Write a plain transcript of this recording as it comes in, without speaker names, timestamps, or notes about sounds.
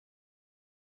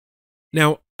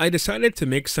Now, I decided to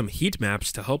make some heat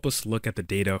maps to help us look at the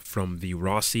data from the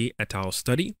Rossi et al.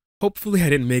 Study. Hopefully I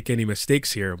didn't make any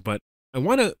mistakes here, but I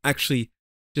want to actually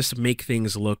just make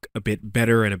things look a bit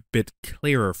better and a bit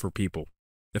clearer for people.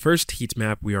 The first heat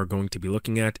map we are going to be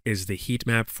looking at is the heat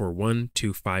map for 1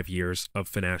 to 5 years of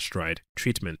finasteride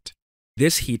treatment.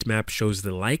 This heat map shows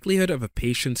the likelihood of a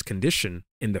patient's condition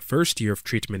in the first year of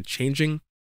treatment changing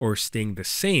or staying the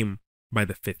same by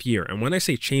the 5th year. And when I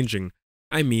say changing,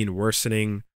 I mean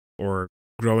worsening or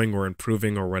growing or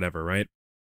improving or whatever, right?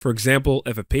 For example,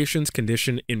 if a patient's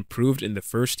condition improved in the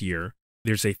first year,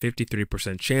 there's a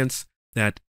 53% chance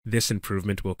that this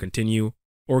improvement will continue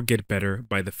or get better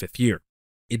by the 5th year.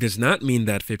 It does not mean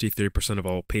that 53% of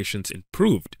all patients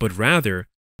improved, but rather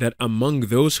that among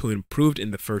those who improved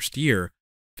in the first year,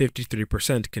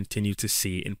 53% continue to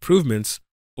see improvements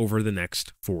over the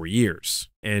next 4 years.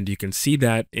 And you can see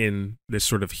that in this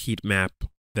sort of heat map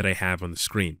that I have on the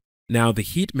screen. Now, the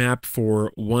heat map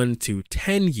for 1 to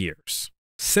 10 years.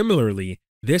 Similarly,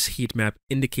 this heat map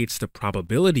indicates the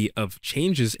probability of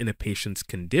changes in a patient's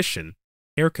condition,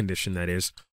 hair condition that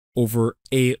is, over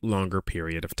a longer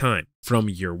period of time, from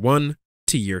year 1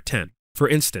 to year 10. For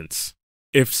instance,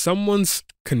 if someone's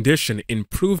condition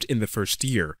improved in the first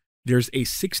year, there's a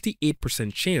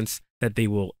 68% chance that they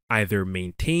will either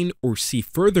maintain or see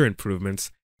further improvements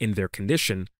in their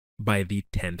condition by the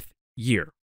 10th year.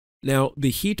 Now, the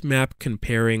heat map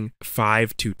comparing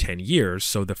 5 to 10 years,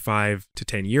 so the 5 to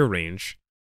 10 year range,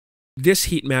 this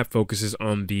heat map focuses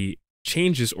on the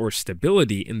changes or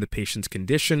stability in the patient's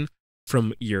condition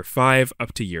from year 5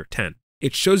 up to year 10.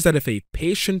 It shows that if a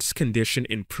patient's condition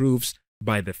improves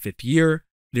by the 5th year,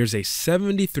 there's a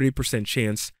 73%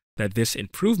 chance that this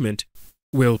improvement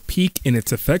will peak in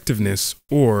its effectiveness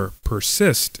or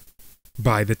persist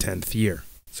by the 10th year.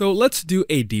 So let's do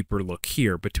a deeper look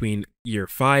here between year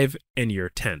 5 and year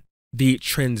 10. The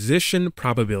transition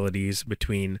probabilities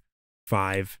between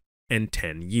 5 and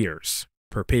 10 years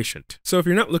per patient. So if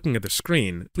you're not looking at the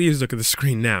screen, please look at the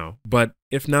screen now. But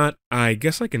if not, I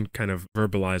guess I can kind of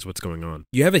verbalize what's going on.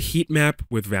 You have a heat map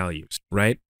with values,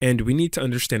 right? And we need to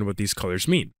understand what these colors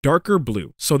mean. Darker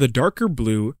blue. So the darker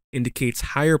blue indicates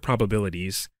higher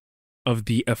probabilities of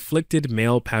the afflicted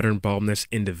male pattern baldness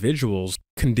individual's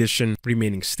condition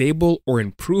remaining stable or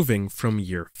improving from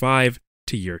year 5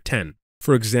 to year 10.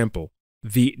 For example,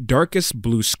 the darkest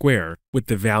blue square with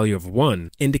the value of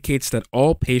 1 indicates that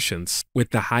all patients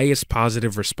with the highest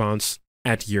positive response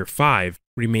at year 5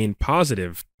 remain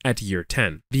positive at year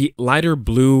 10. The lighter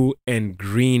blue and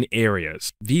green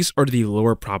areas, these are the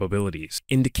lower probabilities,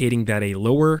 indicating that a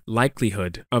lower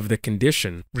likelihood of the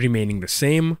condition remaining the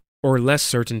same or less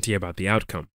certainty about the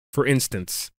outcome. For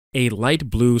instance, a light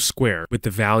blue square with the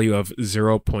value of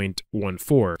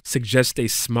 0.14 suggests a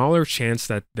smaller chance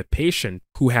that the patient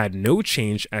who had no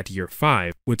change at year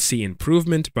 5 would see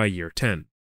improvement by year 10.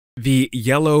 The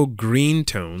yellow-green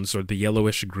tones, or the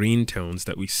yellowish-green tones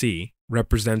that we see,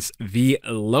 represents the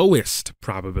lowest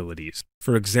probabilities.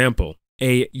 For example,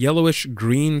 a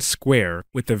yellowish-green square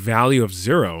with the value of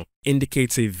 0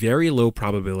 indicates a very low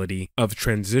probability of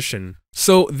transition.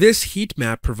 So this heat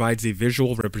map provides a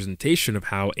visual representation of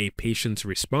how a patient's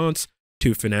response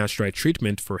to finasteride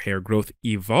treatment for hair growth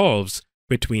evolves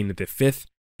between the 5th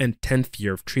and 10th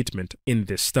year of treatment in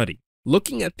this study.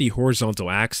 Looking at the horizontal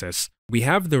axis, we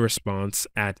have the response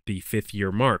at the 5th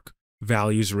year mark,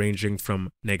 values ranging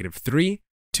from -3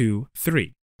 to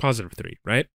 3, positive 3,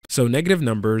 right? So negative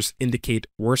numbers indicate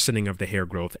worsening of the hair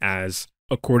growth as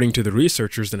according to the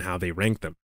researchers and how they rank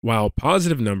them, while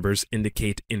positive numbers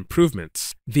indicate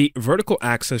improvements. The vertical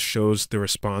axis shows the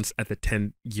response at the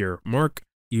 10-year mark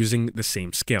using the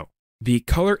same scale. The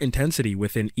color intensity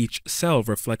within each cell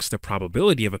reflects the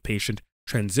probability of a patient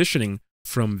transitioning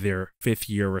from their 5th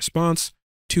year response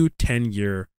to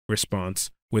 10-year response,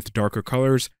 with darker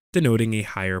colors denoting a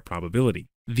higher probability.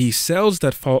 The cells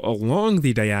that fall along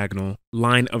the diagonal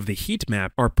line of the heat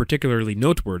map are particularly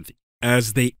noteworthy,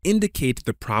 as they indicate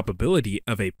the probability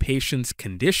of a patient's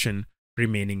condition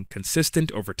remaining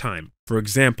consistent over time. For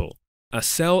example, a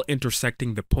cell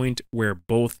intersecting the point where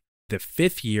both the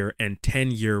 5th year and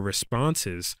 10-year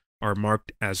responses are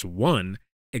marked as 1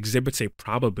 exhibits a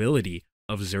probability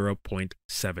of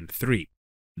 0.73.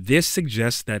 This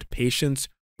suggests that patients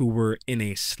who were in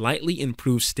a slightly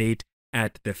improved state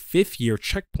at the 5th year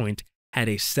checkpoint had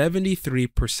a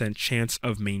 73% chance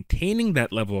of maintaining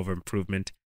that level of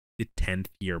improvement the 10th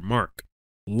year mark.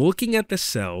 Looking at the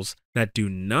cells that do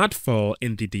not fall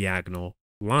in the diagonal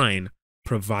line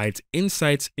provides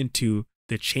insights into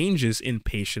the changes in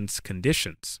patients'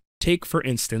 conditions. Take, for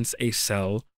instance, a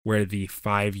cell where the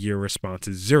 5-year response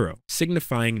is 0,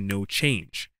 signifying no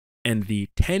change, and the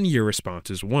 10-year response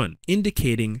is 1,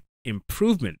 indicating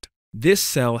improvement. This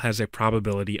cell has a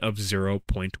probability of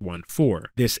 0.14.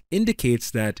 This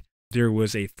indicates that there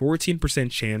was a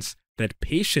 14% chance that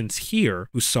patients here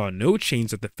who saw no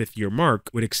change at the 5th-year mark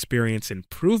would experience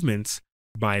improvements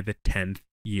by the 10th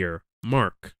year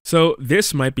mark. So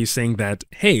this might be saying that,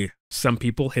 hey, some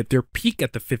people hit their peak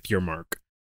at the 5th-year mark.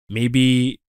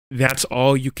 Maybe that's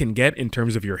all you can get in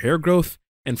terms of your hair growth,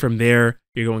 and from there,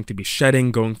 you're going to be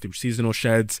shedding, going through seasonal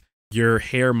sheds. Your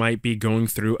hair might be going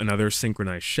through another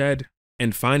synchronized shed.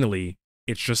 And finally,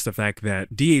 it's just the fact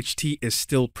that DHT is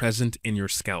still present in your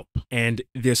scalp. And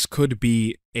this could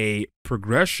be a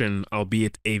progression,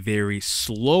 albeit a very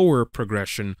slower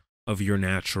progression of your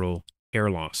natural hair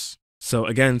loss. So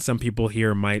again, some people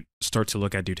here might start to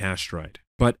look at dutasteride.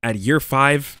 But at year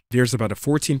 5, there's about a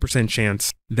 14%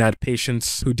 chance that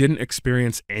patients who didn't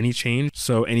experience any change,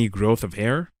 so any growth of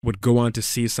hair, would go on to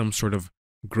see some sort of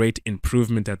great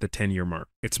improvement at the 10-year mark.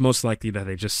 It's most likely that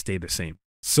they just stay the same.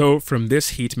 So from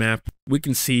this heat map, we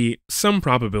can see some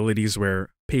probabilities where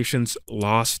patients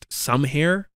lost some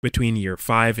hair between year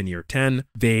 5 and year 10.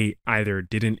 They either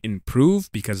didn't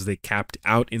improve because they capped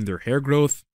out in their hair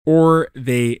growth, or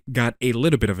they got a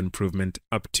little bit of improvement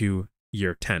up to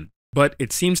year 10. But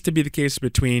it seems to be the case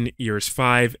between years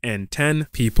 5 and 10,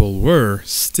 people were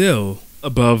still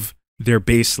above their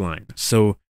baseline.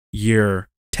 So year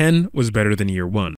 10 was better than year 1.